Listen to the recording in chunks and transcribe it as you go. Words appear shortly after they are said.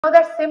Now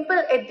that simple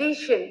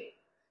addition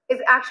is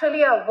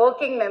actually a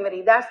working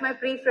memory. That's my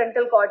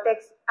prefrontal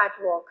cortex at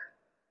work.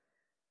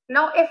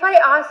 Now, if I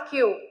ask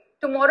you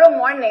tomorrow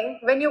morning,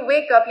 when you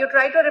wake up, you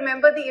try to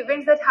remember the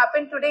events that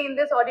happened today in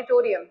this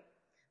auditorium.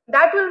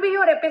 That will be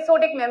your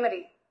episodic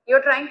memory.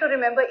 You're trying to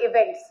remember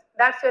events.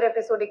 That's your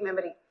episodic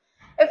memory.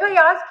 If I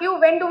ask you,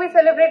 when do we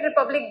celebrate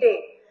Republic Day?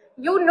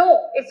 You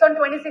know it's on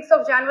 26th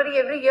of January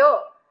every year.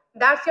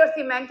 That's your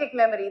semantic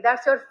memory.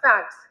 That's your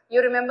facts.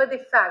 You remember the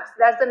facts.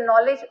 That's the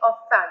knowledge of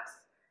facts.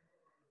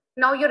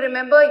 Now you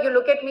remember, you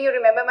look at me, you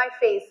remember my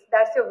face.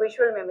 That's your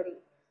visual memory.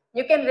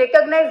 You can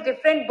recognize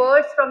different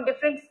birds from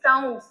different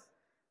sounds.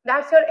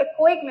 That's your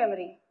echoic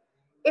memory.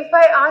 If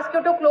I ask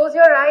you to close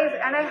your eyes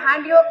and I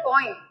hand you a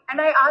coin and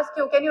I ask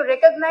you, can you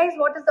recognize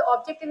what is the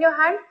object in your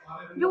hand?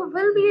 You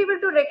will be able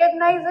to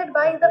recognize it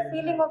by the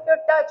feeling of your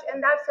touch,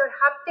 and that's your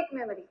haptic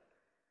memory.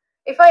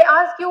 If I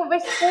ask you,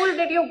 which school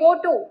did you go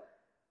to?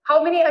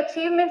 How many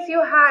achievements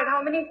you had,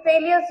 how many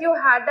failures you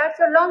had, that's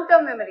your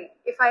long-term memory.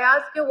 If I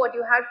ask you what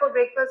you had for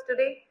breakfast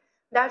today,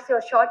 that's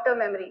your short-term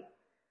memory.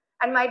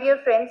 And my dear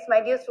friends,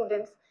 my dear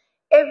students,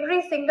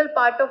 every single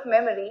part of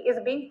memory is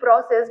being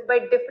processed by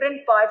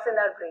different parts in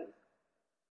our brain.